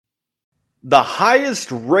the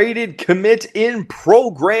highest rated commit in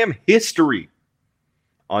program history.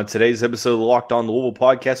 On today's episode of the Locked On Louisville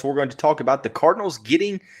podcast, we're going to talk about the Cardinals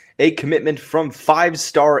getting a commitment from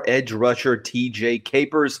five-star edge rusher TJ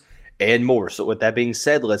Capers and more. So with that being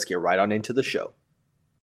said, let's get right on into the show.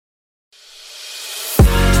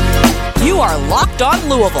 You are Locked On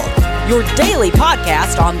Louisville, your daily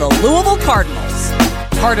podcast on the Louisville Cardinals.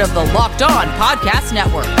 Part of the Locked On Podcast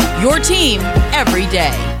Network, your team every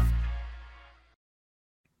day.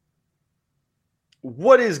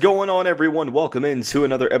 What is going on, everyone? Welcome into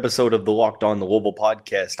another episode of the Locked On Louisville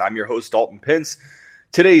podcast. I'm your host, Dalton Pence.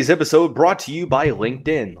 Today's episode brought to you by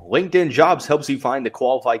LinkedIn. LinkedIn Jobs helps you find the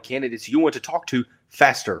qualified candidates you want to talk to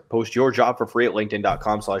faster. Post your job for free at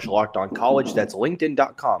linkedin.com/lockedoncollege. That's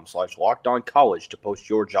linkedin.com/lockedoncollege to post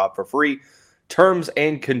your job for free. Terms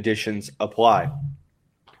and conditions apply.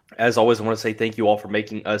 As always, I want to say thank you all for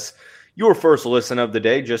making us your first listen of the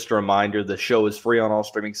day. Just a reminder, the show is free on all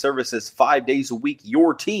streaming services 5 days a week,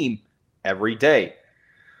 your team every day.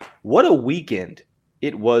 What a weekend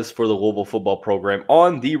it was for the Louisville football program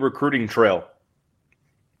on the recruiting trail.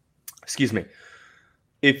 Excuse me.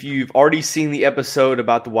 If you've already seen the episode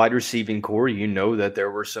about the wide receiving core, you know that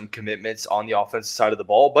there were some commitments on the offensive side of the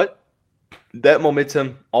ball, but that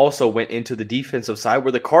momentum also went into the defensive side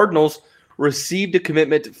where the Cardinals received a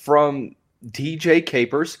commitment from TJ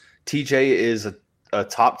Capers. TJ is a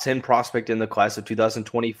top 10 prospect in the class of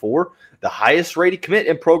 2024, the highest rated commit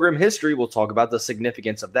in program history. We'll talk about the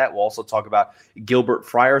significance of that. We'll also talk about Gilbert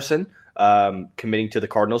Frierson committing to the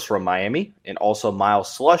Cardinals from Miami, and also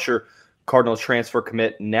Miles Slusher, Cardinals transfer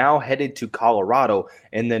commit, now headed to Colorado.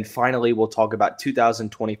 And then finally, we'll talk about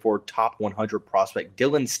 2024 top 100 prospect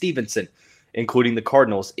Dylan Stevenson, including the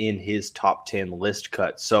Cardinals in his top 10 list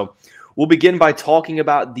cut. So we'll begin by talking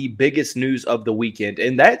about the biggest news of the weekend,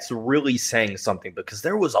 and that's really saying something because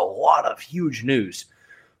there was a lot of huge news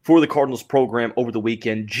for the Cardinals program over the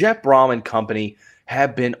weekend. Jeff Brom and company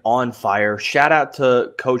have been on fire. Shout out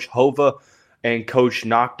to Coach Hova and Coach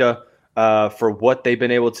Nocta for what they've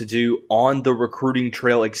been able to do on the recruiting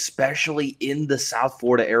trail, especially in the South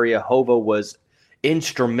Florida area. Hova was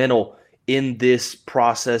instrumental in this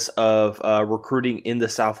process of recruiting in the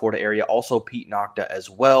South Florida area. Also Pete Nocta as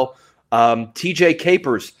well. TJ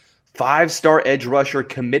Capers, five-star edge rusher,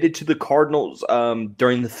 committed to the Cardinals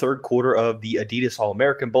during the third quarter of the Adidas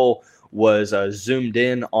All-American Bowl, was zoomed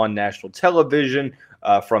in on national television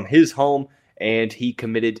from his home, and he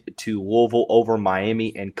committed to Louisville over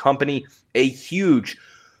Miami and company. A huge,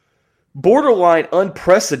 borderline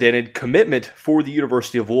unprecedented commitment for the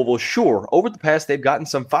University of Louisville. Sure, over the past, they've gotten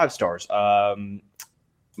some five-stars.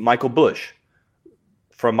 Michael Bush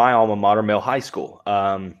from my alma mater, Male High School.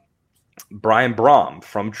 Brian Brom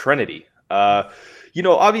from Trinity.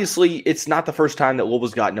 Obviously, it's not the first time that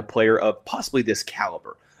Louisville's gotten a player of possibly this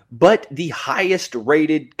caliber, but the highest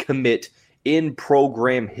rated commit in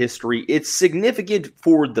program history. It's significant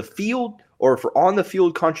for the field, or for on the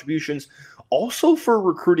field contributions, also for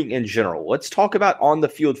recruiting in general. Let's talk about on the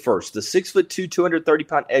field first. The 6'2",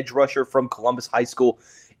 230-pound edge rusher from Columbus High School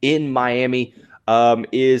in Miami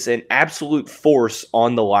is an absolute force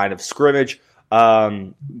on the line of scrimmage.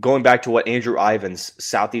 Going back to what Andrew Ivins,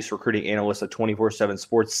 Southeast recruiting analyst of 24/7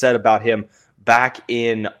 Sports, said about him back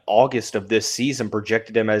in August of this season,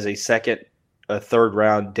 projected him as a third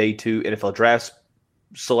round, day 2 NFL draft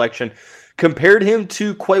selection, compared him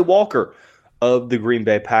to Quay Walker of the Green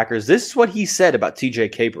Bay Packers. This is what he said about TJ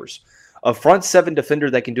Capers. A front seven defender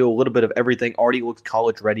that can do a little bit of everything, already looks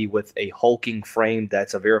college ready with a hulking frame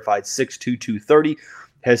that's a verified 6'2", 230.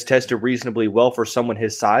 Has tested reasonably well for someone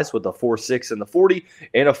his size with a 4.6 in the 40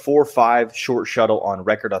 and a 4.5 short shuttle on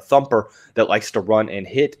record. A thumper that likes to run and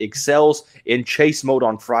hit. Excels in chase mode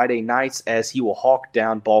on Friday nights as he will hawk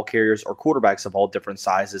down ball carriers or quarterbacks of all different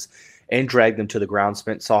sizes and drag them to the ground.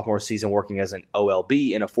 Spent sophomore season working as an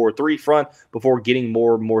OLB in a 4.3 front before getting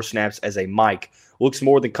more and more snaps as a Mike. Looks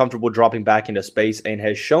more than comfortable dropping back into space and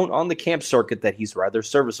has shown on the camp circuit that he's rather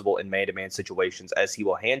serviceable in man-to-man situations as he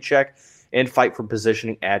will hand check and fight for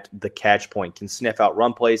positioning at the catch point, can sniff out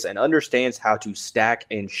run plays, and understands how to stack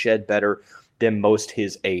and shed better than most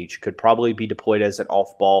his age. Could probably be deployed as an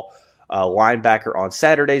off-ball linebacker on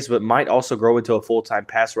Saturdays, but might also grow into a full-time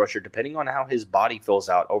pass rusher depending on how his body fills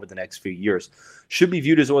out over the next few years. Should be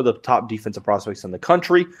viewed as one of the top defensive prospects in the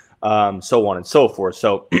country, so on and so forth.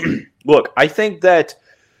 So, look, I think that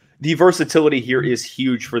the versatility here is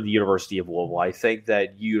huge for the University of Louisville. I think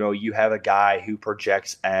that, you have a guy who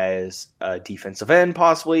projects as a defensive end,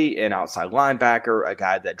 possibly an outside linebacker, a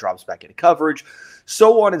guy that drops back into coverage,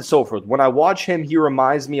 so on and so forth. When I watch him, he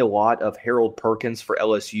reminds me a lot of Harold Perkins for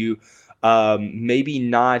LSU. Maybe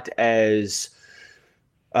not as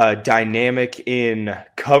dynamic in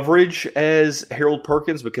coverage as Harold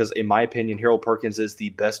Perkins, because in my opinion, Harold Perkins is the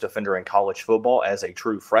best defender in college football as a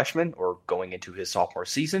true freshman or going into his sophomore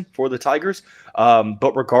season for the Tigers.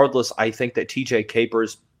 But regardless, I think that TJ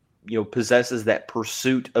Capers, possesses that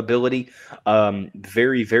pursuit ability.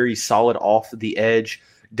 Very, very solid off the edge.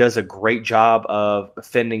 Does a great job of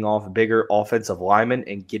fending off bigger offensive linemen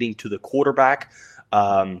and getting to the quarterback.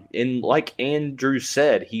 And like Andrew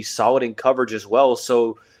said, he's solid in coverage as well.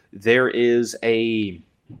 So there is a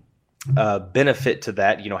benefit to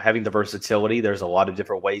that, having the versatility. There's a lot of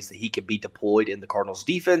different ways that he could be deployed in the Cardinals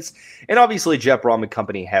defense. And obviously Jeff Brom and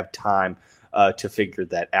company have time to figure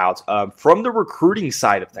that out. From the recruiting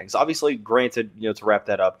side of things, obviously, granted, to wrap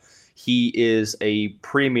that up, he is a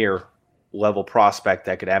premier level prospect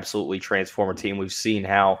that could absolutely transform a team. We've seen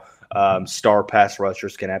how star pass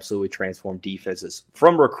rushers can absolutely transform defenses.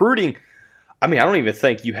 From recruiting, I don't even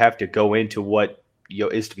think you have to go into what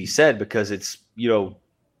is to be said, because it's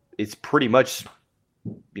pretty much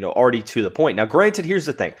already to the point. Now, granted, here's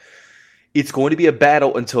the thing: it's going to be a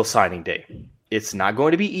battle until signing day. It's not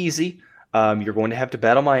going to be easy. You're going to have to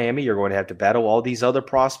battle Miami. You're going to have to battle all these other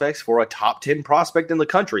prospects for a top 10 prospect in the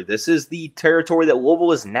country. This is the territory that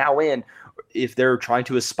Louisville is now in if they're trying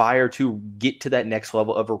to aspire to get to that next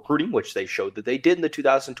level of recruiting, which they showed that they did in the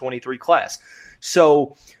 2023 class.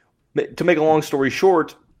 So to make a long story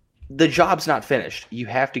short, the job's not finished. You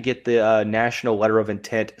have to get the national letter of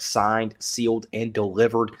intent signed, sealed, and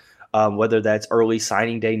delivered. Whether that's early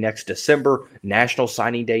signing day next December, national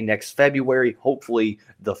signing day next February, hopefully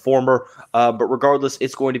the former. But regardless,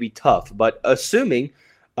 it's going to be tough. But assuming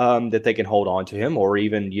that they can hold on to him, or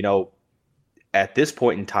even, at this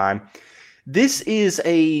point in time, this is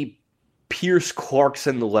a Pierce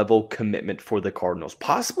Clarkson level commitment for the Cardinals,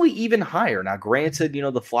 possibly even higher. Now, granted, the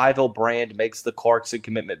Flyville brand makes the Clarkson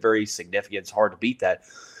commitment very significant. It's hard to beat that.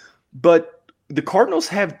 But the Cardinals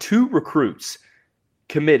have two recruits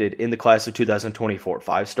committed in the class of 2024.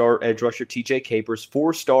 5-star edge rusher TJ Capers,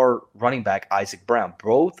 4-star running back Isaac Brown,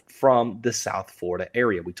 both from the South Florida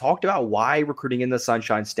area. We talked about why recruiting in the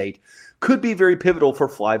Sunshine State could be very pivotal for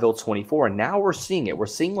Flyville 24, and now we're seeing it. We're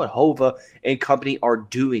seeing what Hova and company are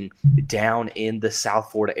doing down in the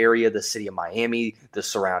South Florida area, the city of Miami, the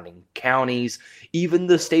surrounding counties, even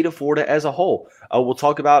the state of Florida as a whole. We'll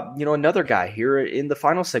talk about, another guy here in the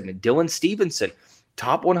final segment, Dylan Stevenson.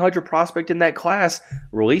 Top 100 prospect in that class,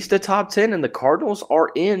 released a top 10, and the Cardinals are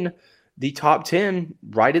in the top 10,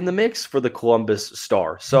 right in the mix for the Columbus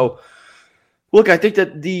Star. So, look, I think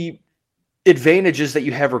that the advantages that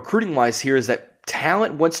you have recruiting-wise here is that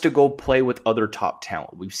talent wants to go play with other top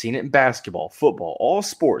talent. We've seen it in basketball, football, all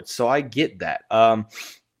sports, so I get that.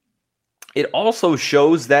 It also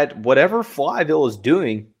shows that whatever Flyville is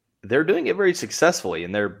doing, they're doing it very successfully,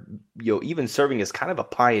 and they're even serving as kind of a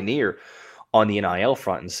pioneer on the NIL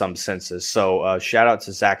front in some senses. So shout out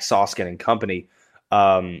to Zach Soskin and company,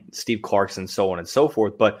 Steve Clarkson, so on and so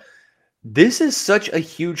forth. But this is such a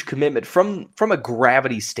huge commitment from a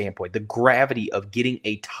gravity standpoint, the gravity of getting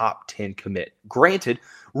a top 10 commit. Granted,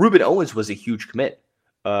 Reuben Owens was a huge commit,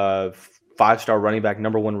 5-star running back,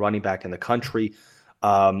 number 1 running back in the country.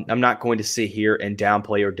 I'm not going to sit here and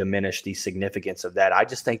downplay or diminish the significance of that. I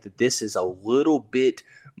just think that this is a little bit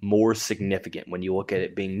more significant when you look at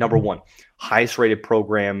it being, number 1, highest rated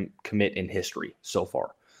program commit in history so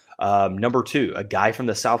far. Number 2, a guy from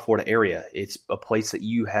the South Florida area. It's a place that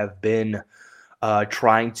you have been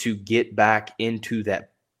trying to get back into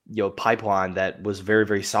that pipeline that was very,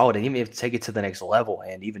 very solid, and even if take it to the next level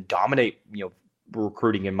and even dominate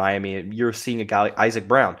recruiting in Miami. And you're seeing a guy like Isaac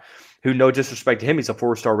Brown, who, no disrespect to him, he's a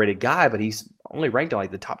 4-star rated guy, but he's only ranked in like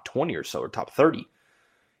the top 20 or so, or top 30.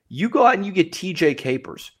 You go out and you get TJ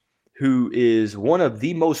Capers, who is one of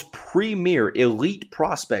the most premier elite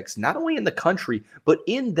prospects, not only in the country, but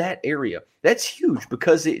in that area. That's huge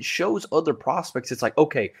because it shows other prospects. It's like,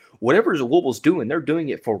 okay, whatever Louisville's doing, they're doing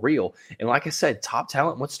it for real. And like I said, top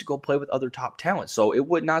talent wants to go play with other top talent. So it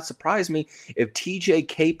would not surprise me if TJ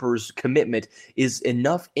Capers' commitment is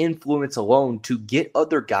enough influence alone to get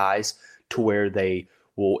other guys to where they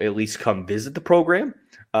will at least come visit the program.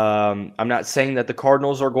 I'm not saying that the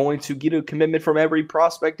Cardinals are going to get a commitment from every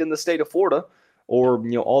prospect in the state of Florida or,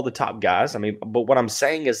 all the top guys. But what I'm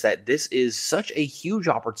saying is that this is such a huge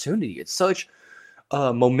opportunity. It's such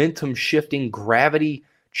a momentum shifting, gravity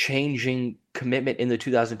changing commitment in the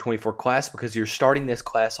 2024 class because you're starting this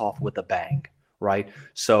class off with a bang, right?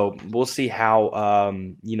 So we'll see how,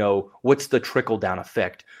 what's the trickle down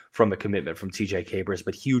effect from a commitment from TJ Capers,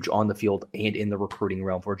 but huge on the field and in the recruiting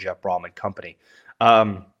realm for Jeff Brom and company.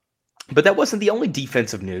 But that wasn't the only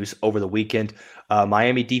defensive news over the weekend.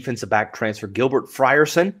 Miami defensive back transfer Gilbert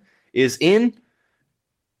Frierson is in.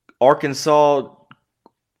 Arkansas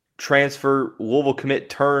transfer Louisville commit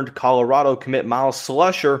turned Colorado commit Miles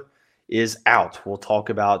Slusher is out. We'll talk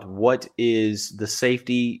about what is the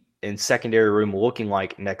safety and secondary room looking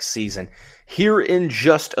like next season here in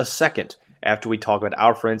just a second after we talk about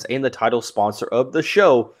our friends and the title sponsor of the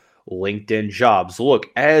show, LinkedIn Jobs.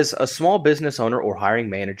 Look, as a small business owner or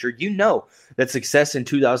hiring manager, you know that success in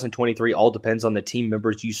 2023 all depends on the team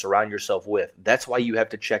members you surround yourself with. That's why you have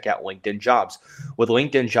to check out LinkedIn Jobs. With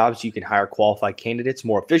LinkedIn Jobs, you can hire qualified candidates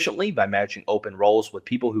more efficiently by matching open roles with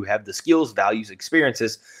people who have the skills, values,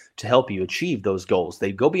 experiences to help you achieve those goals.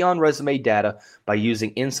 They go beyond resume data by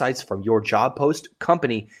using insights from your job post,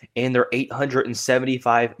 company, and their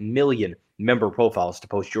 875 million member profiles to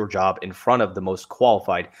post your job in front of the most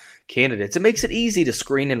qualified candidates. It makes it easy to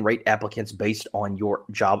screen and rate applicants based on your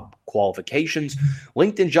job qualifications.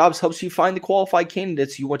 LinkedIn Jobs helps you find the qualified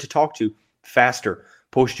candidates you want to talk to faster.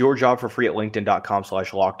 Post your job for free at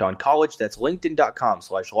linkedin.com/lockedoncollege. That's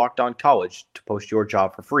linkedin.com/lockedoncollege to post your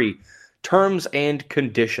job for free. Terms and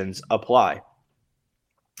conditions apply.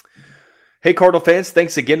 Hey, Cardinal fans,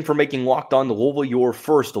 thanks again for making Locked On Louisville your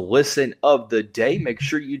first listen of the day. Make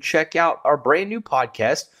sure you check out our brand new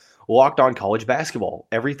podcast, Locked On College Basketball.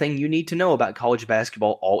 Everything you need to know about college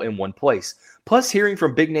basketball all in one place. Plus, hearing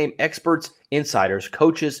from big-name experts, insiders,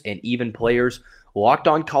 coaches, and even players. Locked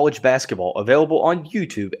On College Basketball, available on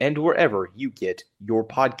YouTube and wherever you get your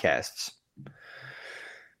podcasts.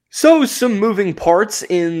 So, some moving parts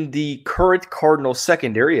in the current Cardinal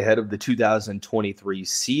secondary ahead of the 2023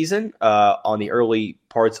 season. On the early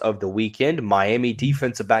parts of the weekend, Miami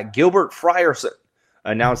defensive back Gilbert Frierson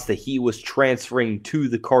announced that he was transferring to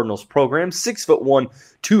the Cardinals program. 6'1",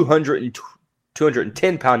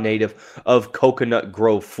 210-pound native of Coconut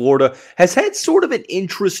Grove, Florida, has had sort of an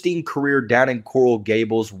interesting career down in Coral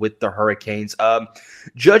Gables with the Hurricanes.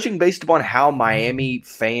 Judging based upon how Miami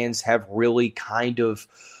fans have really kind of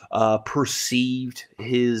perceived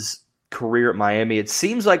his career at Miami, it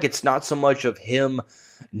seems like it's not so much of him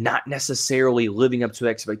not necessarily living up to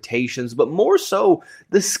expectations, but more so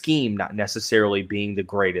the scheme not necessarily being the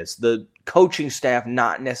greatest, the coaching staff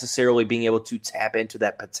not necessarily being able to tap into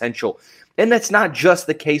that potential. And that's not just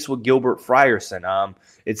the case with Gilbert Frierson.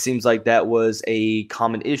 It seems like that was a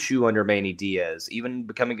common issue under Manny Diaz, even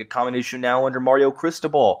becoming a common issue now under Mario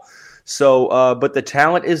Cristobal. So, but the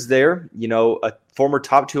talent is there. You know, a former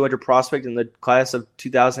top 200 prospect in the class of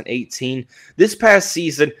 2018. This past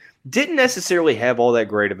season didn't necessarily have all that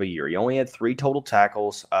great of a year. He only had 3 total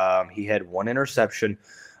tackles. He had 1 interception.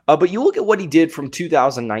 But you look at what he did from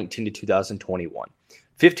 2019 to 2021.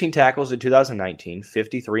 15 tackles in 2019,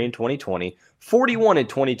 53 in 2020, 41 in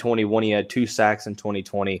 2021. He had 2 sacks in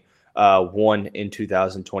 2020, 1 in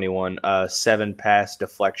 2021, 7 pass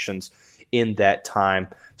deflections in that time.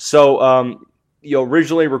 So,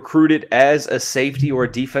 originally recruited as a safety or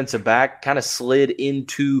a defensive back, kind of slid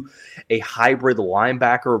into a hybrid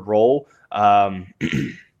linebacker role,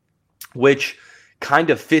 which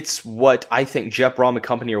kind of fits what I think Jeff Brom and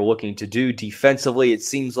company are looking to do defensively. It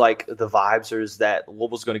seems like the vibes are that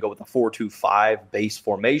Louisville's going to go with a 4-2-5 base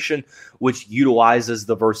formation, which utilizes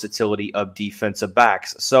the versatility of defensive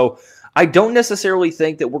backs. So I don't necessarily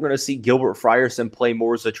think that we're going to see Gilbert Frierson play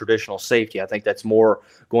more as a traditional safety. I think that's more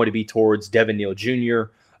going to be towards Devin Neal Jr.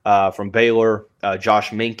 From Baylor,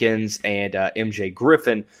 Josh Minkins, and MJ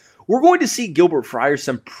Griffin. We're going to see Gilbert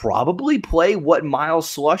Frierson probably play what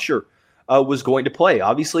Miles Slusher was going to play.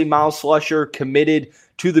 Obviously, Miles Slusher committed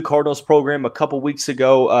to the Cardinals program a couple weeks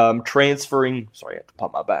ago, transferring. Sorry, I have to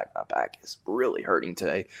pump my back. My back is really hurting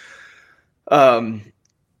today.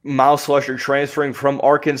 Miles Slusher transferring from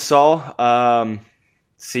Arkansas,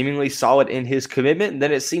 seemingly solid in his commitment. And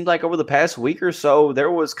then it seemed like over the past week or so,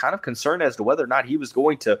 there was kind of concern as to whether or not he was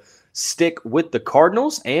going to stick with the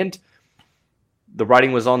Cardinals. And the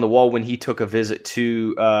writing was on the wall when he took a visit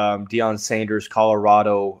to Deion Sanders,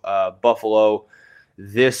 Colorado, Buffalo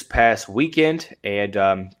this past weekend,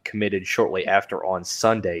 and committed shortly after on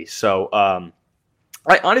Sunday. So I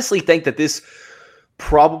honestly think that this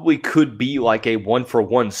probably could be like a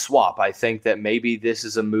one-for-one swap. I think that maybe this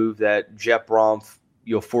is a move that Jeff Brom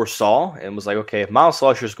foresaw and was like, okay, if Miles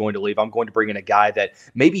Slusher is going to leave, I'm going to bring in a guy that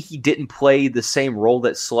maybe he didn't play the same role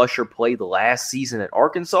that Slusher played the last season at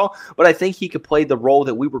Arkansas, but I think he could play the role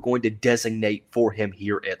that we were going to designate for him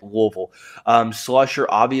here at Louisville. Slusher,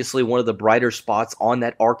 obviously one of the brighter spots on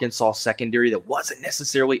that Arkansas secondary that wasn't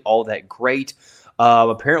necessarily all that great.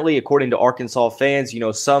 Apparently, according to Arkansas fans,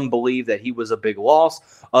 some believe that he was a big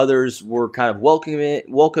loss. Others were kind of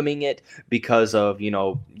welcoming it because of,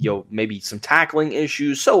 maybe some tackling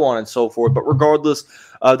issues, so on and so forth. But regardless,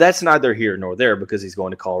 that's neither here nor there because he's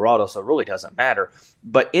going to Colorado, so it really doesn't matter.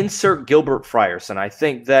 But insert Gilbert Frierson. I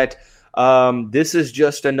think that this is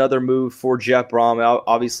just another move for Jeff Brom.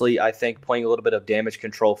 Obviously, I think playing a little bit of damage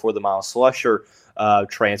control for the Miles Slusher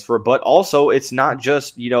transfer, but also it's not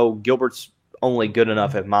just, Gilbert's only good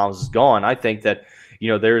enough if Miles is gone. I think that,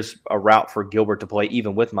 there's a route for Gilbert to play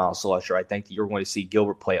even with Miles Slusher. I think that you're going to see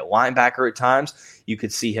Gilbert play at linebacker at times. You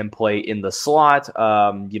could see him play in the slot,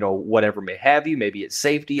 whatever may have you, maybe at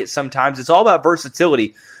safety at sometimes. It's all about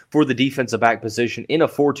versatility for the defensive back position in a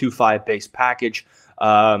 4-2-5 base package.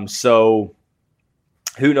 So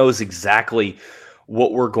who knows exactly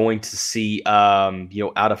what we're going to see,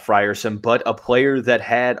 out of Frierson, but a player that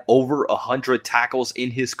had over 100 tackles in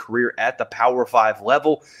his career at the Power 5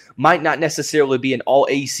 level might not necessarily be an all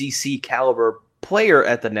ACC caliber player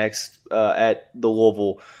at the next, at the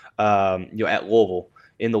Louisville, at Louisville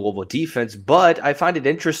in the Louisville defense. But I find it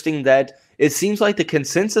interesting that it seems like the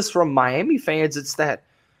consensus from Miami fans, it's that,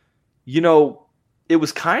 it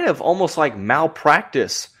was kind of almost like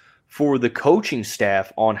malpractice for the coaching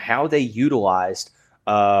staff on how they utilized,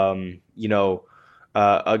 Gilbert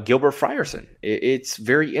Frierson. It's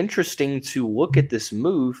very interesting to look at this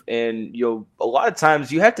move, and a lot of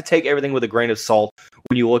times you have to take everything with a grain of salt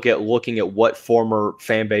when you looking at what former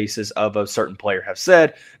fan bases of a certain player have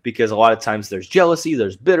said, because a lot of times there's jealousy,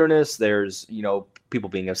 there's bitterness, there's people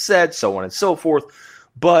being upset, so on and so forth.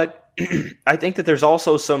 But I think that there's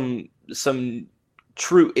also some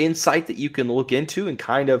true insight that you can look into and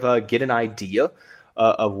kind of get an idea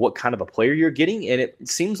of what kind of a player you're getting. And it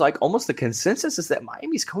seems like almost the consensus is that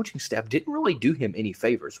Miami's coaching staff didn't really do him any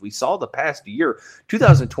favors. We saw the past year,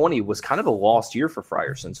 2020 was kind of a lost year for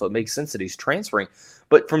Frierson, so it makes sense that he's transferring.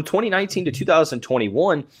 But from 2019 to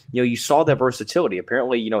 2021, you saw that versatility.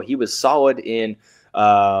 Apparently, he was solid in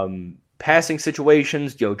passing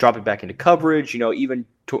situations, dropping back into coverage, even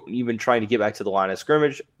trying to get back to the line of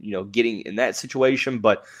scrimmage, getting in that situation.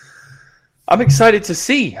 But I'm excited to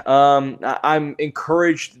see. I'm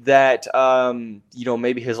encouraged that,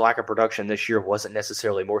 maybe his lack of production this year wasn't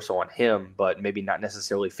necessarily more so on him, but maybe not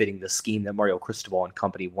necessarily fitting the scheme that Mario Cristobal and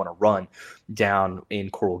company want to run down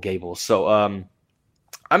in Coral Gables. So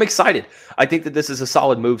I'm excited. I think that this is a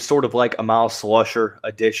solid move, sort of like a Miles Slusher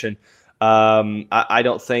addition. I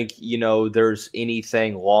don't think, there's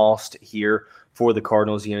anything lost here for the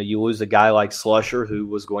Cardinals. You lose a guy like Slusher, who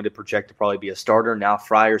was going to project to probably be a starter. Now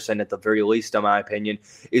Frierson, at the very least, in my opinion,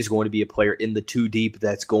 is going to be a player in the 2 deep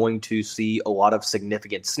that's going to see a lot of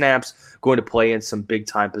significant snaps, going to play in some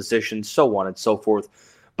big-time positions, so on and so forth.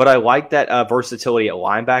 But I like that versatility at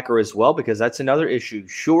linebacker as well, because that's another issue.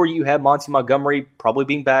 Sure, you have Monty Montgomery probably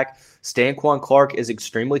being back. Stanquan Clark is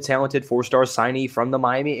extremely talented, 4-star signee from the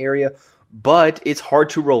Miami area. But it's hard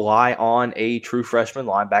to rely on a true freshman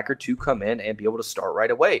linebacker to come in and be able to start right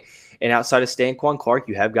away. And outside of Stanquan Clark,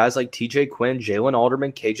 you have guys like TJ Quinn, Jalen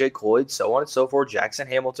Alderman, KJ Cloyd, so on and so forth, Jackson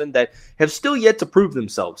Hamilton, that have still yet to prove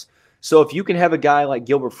themselves. So if you can have a guy like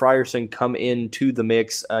Gilbert Frierson come into the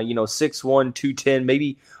mix, 6'1", 210,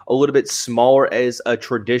 maybe a little bit smaller as a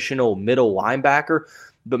traditional middle linebacker,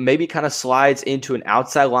 but maybe kind of slides into an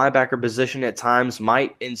outside linebacker position at times,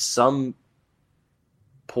 might in some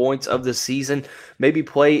points of the season maybe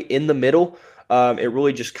play in the middle. It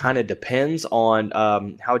really just kind of depends on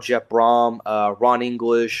how Jeff Brom, Ron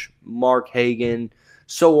English, Mark Hagan,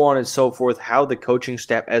 so on and so forth, how the coaching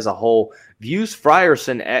staff as a whole views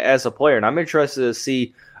Frierson as a player. And I'm interested to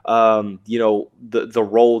see the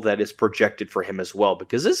role that is projected for him as well,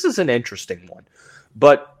 because this is an interesting one.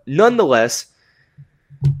 But nonetheless,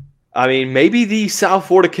 I mean, maybe the South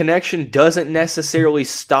Florida connection doesn't necessarily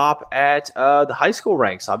stop at the high school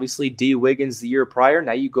ranks. Obviously, D. Wiggins the year prior.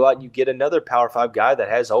 Now you go out and you get another Power 5 guy that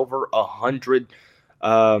has over 100,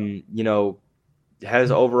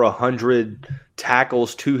 has over 100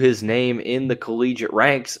 tackles to his name in the collegiate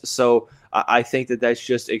ranks. So I think that that's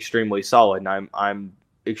just extremely solid, and I'm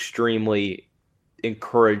extremely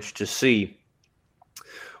encouraged to see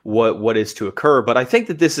what is to occur. But I think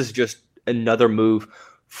that this is just another move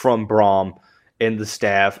from Brom and the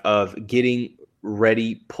staff of getting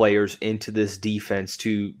ready players into this defense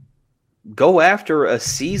to go after a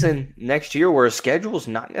season next year where a schedule is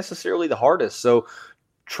not necessarily the hardest. So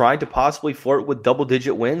trying to possibly flirt with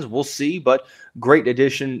double-digit wins, we'll see. But great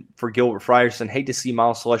addition for Gilbert Frierson. Hate to see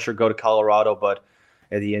Miles Slusher go to Colorado, but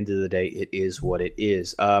at the end of the day, it is what it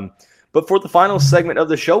is. But for the final segment of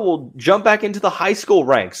the show, we'll jump back into the high school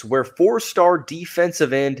ranks where 4-star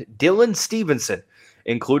defensive end Dylan Stevenson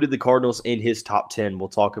included the Cardinals in his top 10. We'll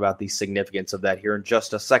talk about the significance of that here in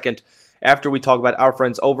just a second after we talk about our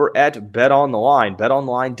friends over at BetOnline.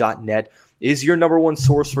 BetOnline.net is your number one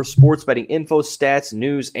source for sports betting info, stats,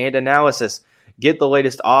 news, and analysis. Get the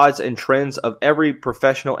latest odds and trends of every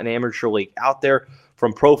professional and amateur league out there,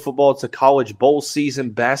 from pro football to college bowl season,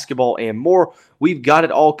 basketball, and more. We've got it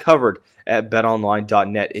all covered at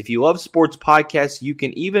betonline.net. If you love sports podcasts, you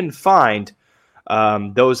can even find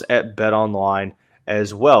those at BetOnline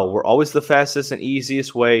as well. We're always the fastest and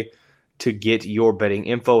easiest way to get your betting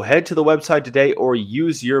info. Head to the website today or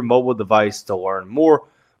use your mobile device to learn more.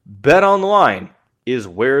 BetOnline is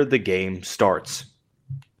where the game starts.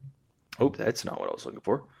 Oh, that's not what I was looking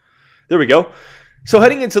for. There we go. So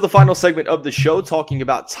heading into the final segment of the show, talking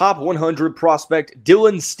about top 100 prospect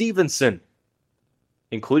Dylan Stevenson,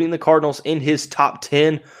 including the Cardinals in his top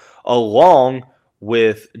 10, along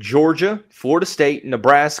with Georgia, Florida State,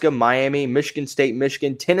 Nebraska, Miami, Michigan State,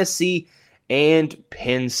 Michigan, Tennessee, and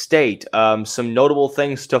Penn State. Some notable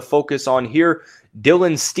things to focus on here.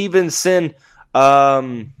 Dylan Stevenson,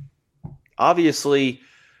 obviously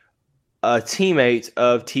a teammate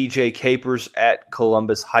of TJ Capers at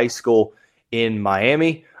Columbus High School in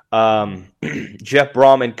Miami. Jeff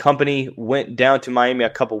Brom and company went down to Miami a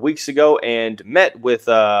couple weeks ago and met with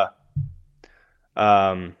the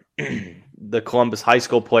Columbus High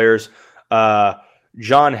School players.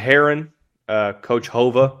 John Herron, Coach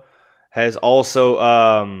Hova, has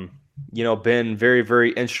also been very,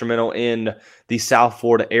 very instrumental in the South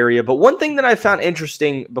Florida area. But one thing that I found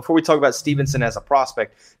interesting before we talk about Stevenson as a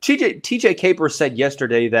prospect, TJ Capers said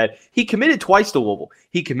yesterday that he committed twice to Louisville.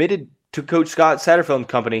 He committed to Coach Scott Satterfield and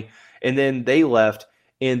company, and then they left,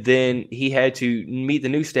 and then he had to meet the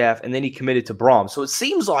new staff, and then he committed to Brom. So it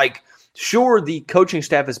seems like, sure, the coaching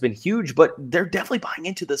staff has been huge, but they're definitely buying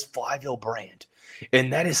into this Flyville brand.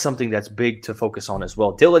 And that is something that's big to focus on as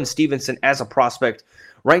well. Dylan Stevenson, as a prospect,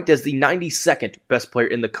 ranked as the 92nd best player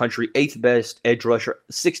in the country, 8th best edge rusher,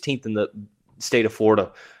 16th in the state of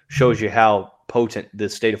Florida. Shows you how potent the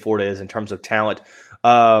state of Florida is in terms of talent.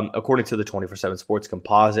 According to the 24/7 Sports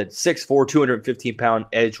Composite, 6'4", 215-pound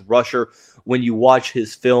edge rusher. When you watch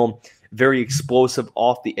his film, very explosive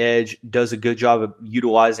off the edge, does a good job of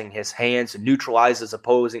utilizing his hands, neutralizes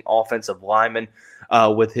opposing offensive linemen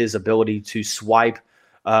with his ability to swipe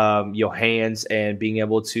hands and being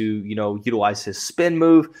able to utilize his spin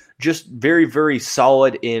move. Just very, very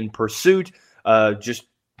solid in pursuit. Just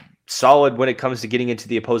solid when it comes to getting into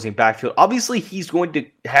the opposing backfield. Obviously, he's going to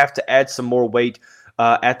have to add some more weight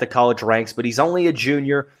at the college ranks, but he's only a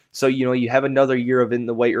junior, so you have another year of in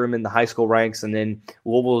the weight room in the high school ranks, and then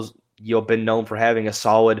Louisville's been known for having a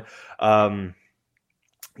solid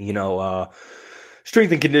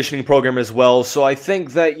strength and conditioning program as well. So I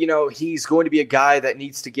think that he's going to be a guy that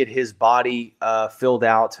needs to get his body filled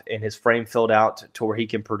out and his frame filled out to where he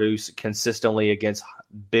can produce consistently against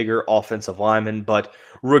bigger offensive linemen. But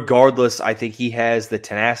regardless, I think he has the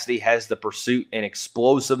tenacity, has the pursuit and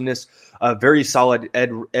explosiveness. A very solid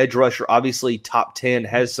edge rusher. Obviously, top 10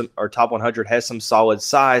 has some, or top 100 has some solid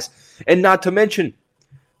size, and not to mention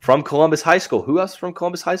from Columbus High School. Who else from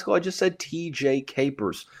Columbus High School? I just said TJ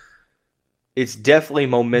Capers. It's definitely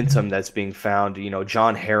momentum that's being found.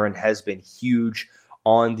 John Herron has been huge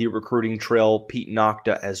on the recruiting trail, Pete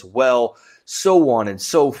Nocta as well, so on and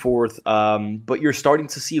so forth. But you're starting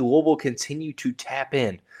to see Louisville continue to tap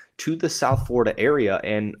in to the South Florida area.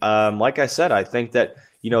 And like I said, I think that,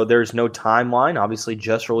 there's no timeline. Obviously,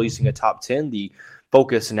 just releasing a top 10. The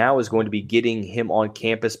focus now is going to be getting him on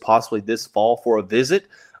campus possibly this fall for a visit.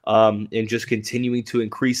 And just continuing to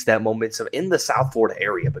increase that momentum in the South Florida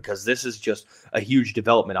area, because this is just a huge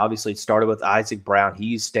development. Obviously, it started with Isaac Brown.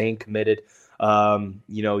 He's staying committed.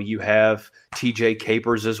 You have TJ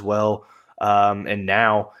Capers as well. And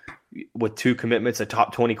now with 2 commitments, a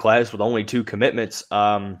top 20 class with only 2 commitments,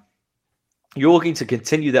 you're looking to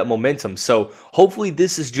continue that momentum. So hopefully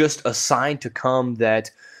this is just a sign to come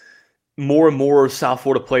that more and more South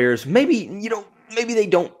Florida players, maybe they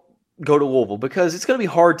don't go to Louisville, because it's going to be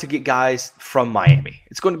hard to get guys from Miami.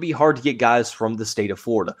 It's going to be hard to get guys from the state of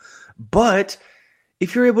Florida. But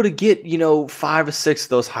if you're able to get, 5 or 6 of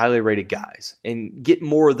those highly rated guys and get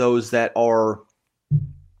more of those that are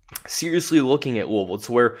seriously looking at Louisville,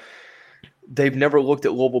 to where they've never looked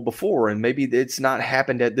at Louisville before, and maybe it's not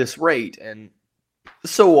happened at this rate, and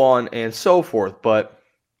so on and so forth. But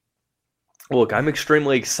look, I'm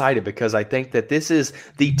extremely excited because I think that this is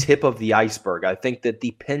the tip of the iceberg. I think that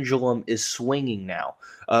the pendulum is swinging now.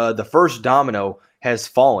 The first domino has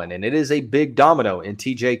fallen, and it is a big domino in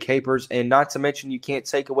TJ Capers, and not to mention you can't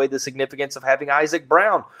take away the significance of having Isaac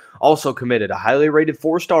Brown also committed, a highly rated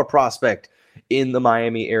 4-star prospect in the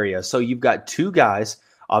Miami area. So you've got two guys.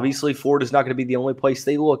 Obviously, Florida's not going to be the only place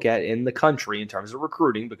they look at in the country in terms of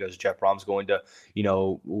recruiting, because Jeff Brom's going to,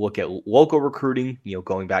 look at local recruiting,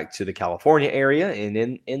 going back to the California area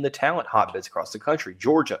and in the talent hotbeds across the country,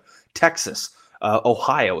 Georgia, Texas,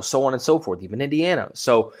 Ohio, so on and so forth, even Indiana.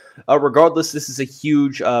 So regardless, this is a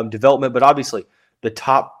huge development, but obviously the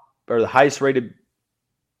top or the highest rated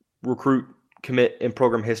recruit commit in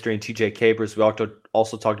program history in TJ Capers. We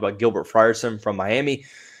also talked about Gilbert Frierson from Miami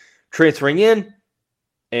transferring in,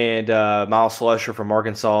 and Miles Slusher from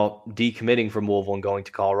Arkansas decommitting from Louisville and going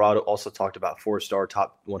to Colorado. Also talked about 4-star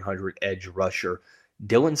top 100 edge rusher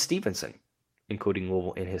Dylan Stevenson, including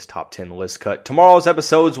Louisville in his top 10 list cut. Tomorrow's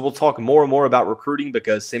episodes, we'll talk more and more about recruiting,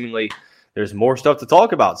 because seemingly there's more stuff to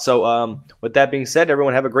talk about. So with that being said,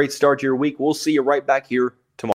 everyone have a great start to your week. We'll see you right back here